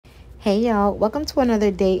Hey y'all, welcome to another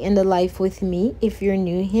day in the life with me. If you're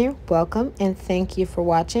new here, welcome and thank you for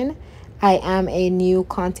watching. I am a new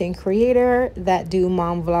content creator that do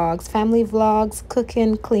mom vlogs, family vlogs,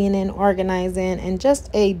 cooking, cleaning, organizing, and just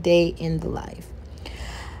a day in the life.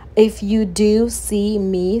 If you do see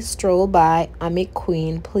me stroll by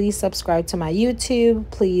Ammikqueen, please subscribe to my YouTube.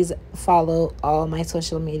 Please follow all my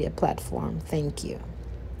social media platforms. Thank you.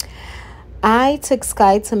 I took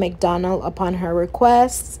Sky to McDonald's upon her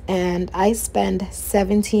request and I spent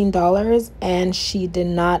 $17 and she did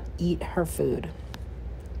not eat her food.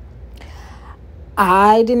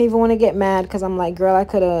 I didn't even want to get mad because I'm like, girl, I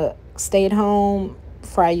could have stayed home,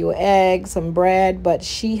 fry you an egg, some bread, but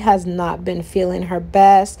she has not been feeling her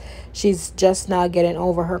best. She's just now getting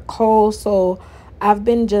over her cold. So I've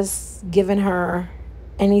been just giving her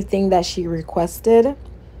anything that she requested.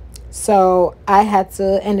 So I had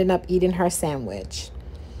to ended up eating her sandwich.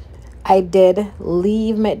 I did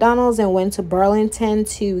leave McDonald's and went to Burlington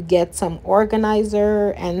to get some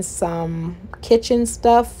organizer and some kitchen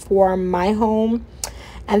stuff for my home.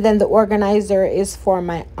 And then the organizer is for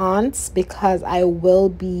my aunts because I will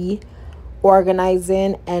be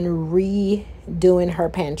organizing and redoing her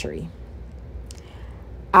pantry.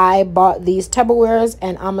 I bought these Tupperwares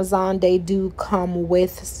and Amazon. They do come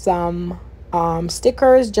with some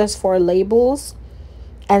stickers just for labels.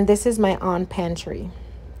 And this is my aunt pantry.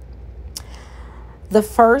 The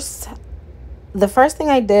first thing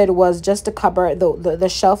I did was just to cover the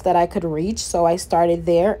shelf that I could reach. So I started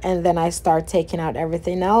there and then I start taking out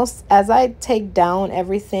everything else. As I take down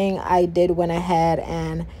everything, I did went ahead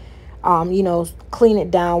and clean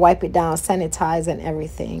it down, wipe it down, sanitize and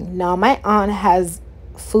everything. Now my aunt has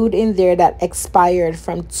food in there that expired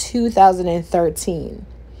from 2013.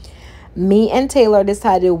 Me and Taylor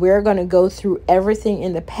decided we're going to go through everything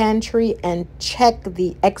in the pantry and check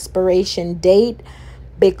the expiration date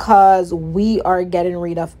because we are getting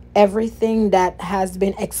rid of everything that has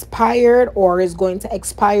been expired or is going to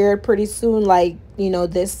expire pretty soon, like,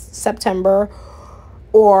 this September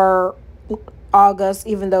or August,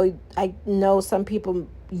 even though I know some people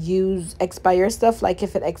use expired stuff, like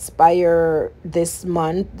if it expire this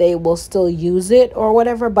month, they will still use it or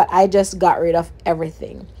whatever, but I just got rid of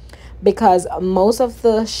everything. Because most of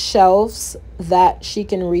the shelves that she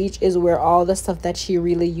can reach is where all the stuff that she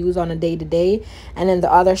really use on a day-to-day. And then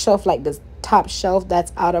the other shelf, like the top shelf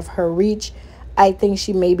that's out of her reach, I think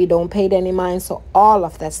she maybe don't pay any mind. So all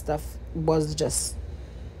of that stuff was just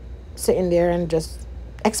sitting there and just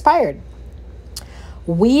expired.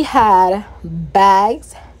 We had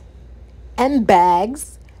bags and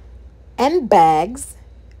bags and bags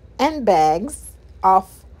and bags of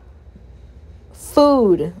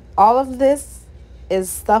food. All of this is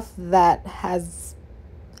stuff that has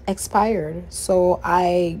expired. So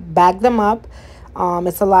I bagged them up.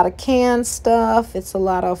 It's a lot of canned stuff. It's a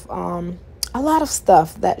lot of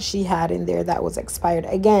stuff that she had in there that was expired.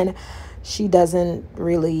 Again, she doesn't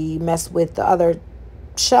really mess with the other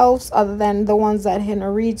shelves other than the ones that in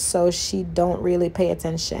her reach, so she don't really pay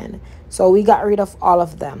attention. So we got rid of all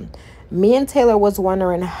of them. Me and Taylor was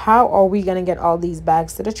wondering, how are we going to get all these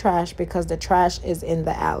bags to the trash because the trash is in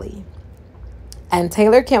the alley. And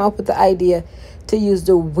Taylor came up with the idea to use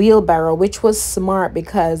the wheelbarrow, which was smart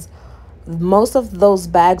because most of those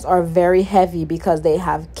bags are very heavy because they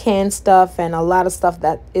have canned stuff and a lot of stuff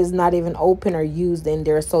that is not even open or used in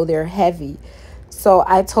there. So they're heavy. So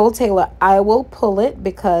I told Taylor I will pull it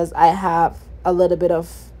because I have a little bit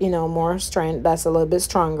of, more strength. That's a little bit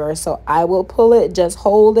stronger. So I will pull it, just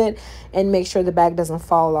hold it and make sure the bag doesn't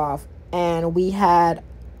fall off. And we had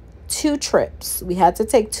 2 trips. We had to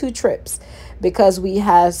take 2 trips because we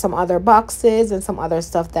had some other boxes and some other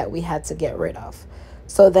stuff that we had to get rid of.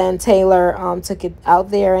 So then Taylor took it out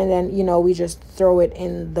there and then, we just throw it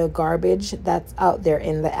in the garbage that's out there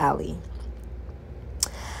in the alley.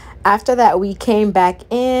 After that, we came back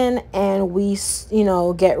in and we,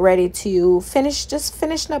 get ready to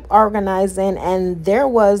finishing up organizing. And there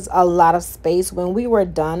was a lot of space when we were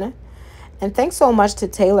done. And thanks so much to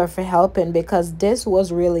Taylor for helping because this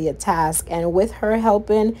was really a task. And with her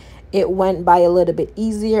helping, it went by a little bit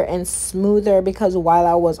easier and smoother because while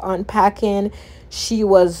I was unpacking, she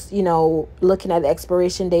was, looking at the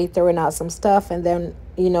expiration date, throwing out some stuff. And then,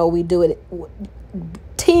 we do it.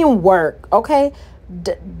 Teamwork, okay?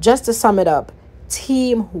 Just to sum it up,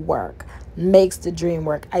 teamwork makes the dream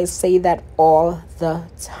work. I say that all the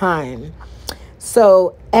time.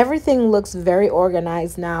 So everything looks very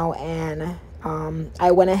organized now and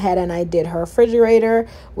I went ahead and I did her refrigerator,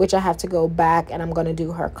 which I have to go back, and I'm going to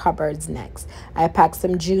do her cupboards next. I packed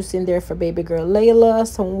some juice in there for baby girl Layla,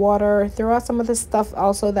 some water. Throw out some of the stuff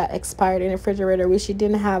also that expired in the refrigerator, which she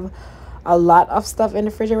didn't have a lot of stuff in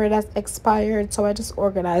the refrigerator that's expired, so I just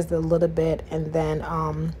organized it a little bit. And then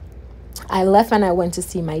I left and I went to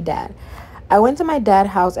see my dad. I went to my dad's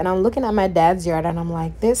house, and I'm looking at my dad's yard, and I'm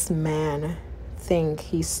like, this man think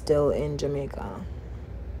he's still in Jamaica.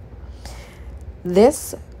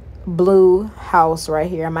 This blue house right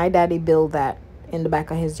here, my daddy built that in the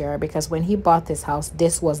back of his yard, because when he bought this house,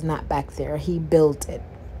 this was not back there. He built it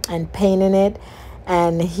and painted it,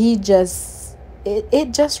 and he just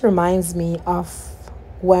it just reminds me of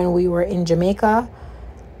when we were in Jamaica,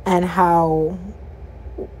 and how,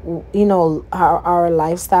 you know, our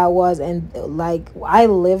lifestyle was. And like, I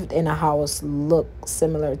lived in a house look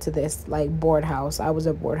similar to this, like board house. I was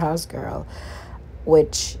a board house girl,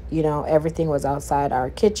 which, you know, everything was outside. Our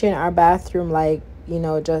kitchen, our bathroom, like, you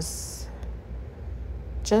know, just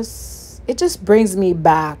it just brings me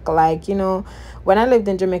back. Like, you know, when I lived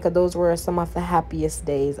in Jamaica, those were some of the happiest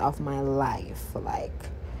days of my life. Like,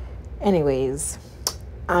 anyways,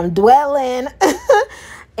 I'm dwelling.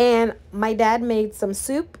 And my dad made some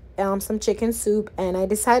soup, some chicken soup, and I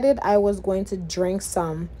decided I was going to drink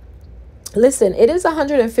some. Listen, it is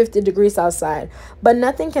 150 degrees outside, but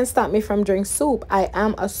nothing can stop me from drinking soup. I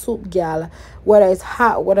am a soup gal. Whether it's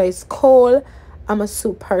hot, whether it's cold, I'm a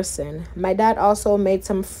soup person. My dad also made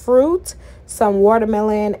some fruit, some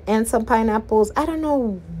watermelon, and some pineapples. I don't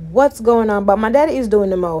know what's going on, but my dad is doing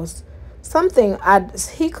the most.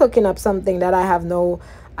 He cooking up something that I have no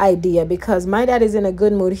idea, because my dad is in a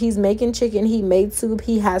good mood. He's making chicken, he made soup,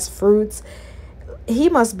 he has fruits. He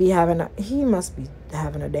must be having a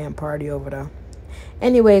damn party over there.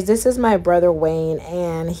 Anyways, this is my brother Wayne,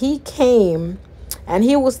 and he came and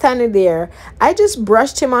he was standing there. I just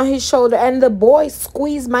brushed him on his shoulder, and the boy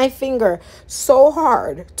squeezed my finger so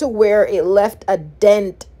hard to where it left a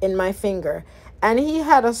dent in my finger. And he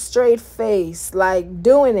had a straight face, like,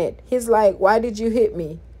 doing it. He's like, why did you hit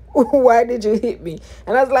me? Why did you hit me?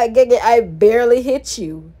 And I was like, Gege, I barely hit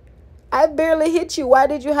you. I barely hit you. Why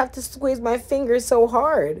did you have to squeeze my finger so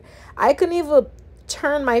hard? I couldn't even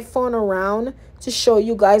turn my phone around to show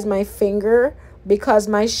you guys my finger, because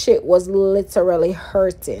my shit was literally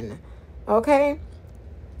hurting. Okay?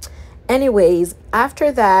 Anyways,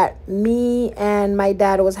 after that, me and my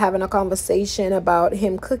dad was having a conversation about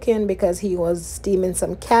him cooking, because he was steaming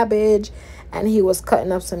some cabbage and he was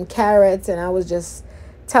cutting up some carrots, and I was just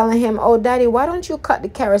telling him, oh, daddy, why don't you cut the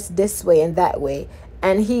carrots this way and that way?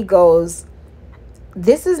 And he goes,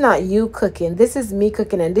 this is not you cooking, this is me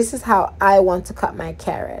cooking, and this is how I want to cut my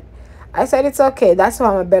carrot. I said, it's okay, that's why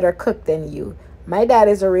I'm a better cook than you. My dad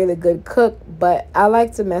is a really good cook, but I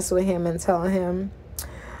like to mess with him and tell him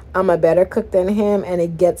I'm a better cook than him, and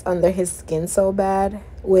it gets under his skin so bad,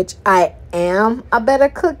 which I am a better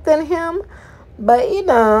cook than him. But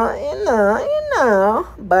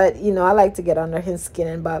but I like to get under his skin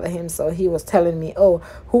and bother him. So he was telling me, oh,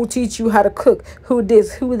 who teach you how to cook? Who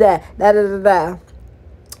this, who that, da da da da.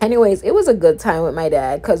 Anyways, it was a good time with my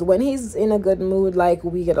dad, because when he's in a good mood, like,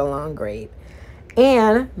 we get along great.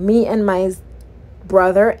 And me and my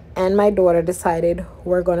brother and my daughter decided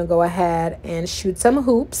we're going to go ahead and shoot some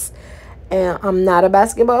hoops. And I'm not a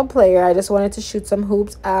basketball player. I just wanted to shoot some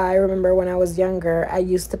hoops. I remember when I was younger, I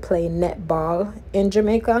used to play netball in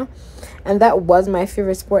Jamaica. And that was my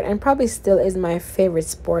favorite sport, and probably still is my favorite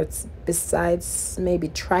sports, besides maybe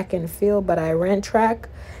track and field. But I ran track,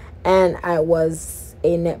 and I was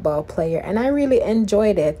a netball player, and I really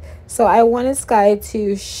enjoyed it. So I wanted Sky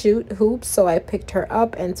to shoot hoops, so I picked her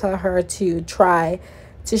up and told her to try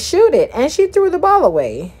to shoot it. And she threw the ball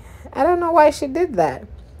away. I don't know why she did that.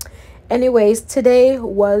 Anyways, today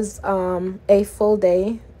was a full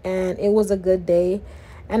day, and it was a good day,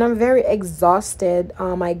 and I'm very exhausted.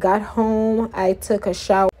 I got home, I took a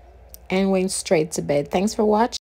shower, and went straight to bed. Thanks for watching.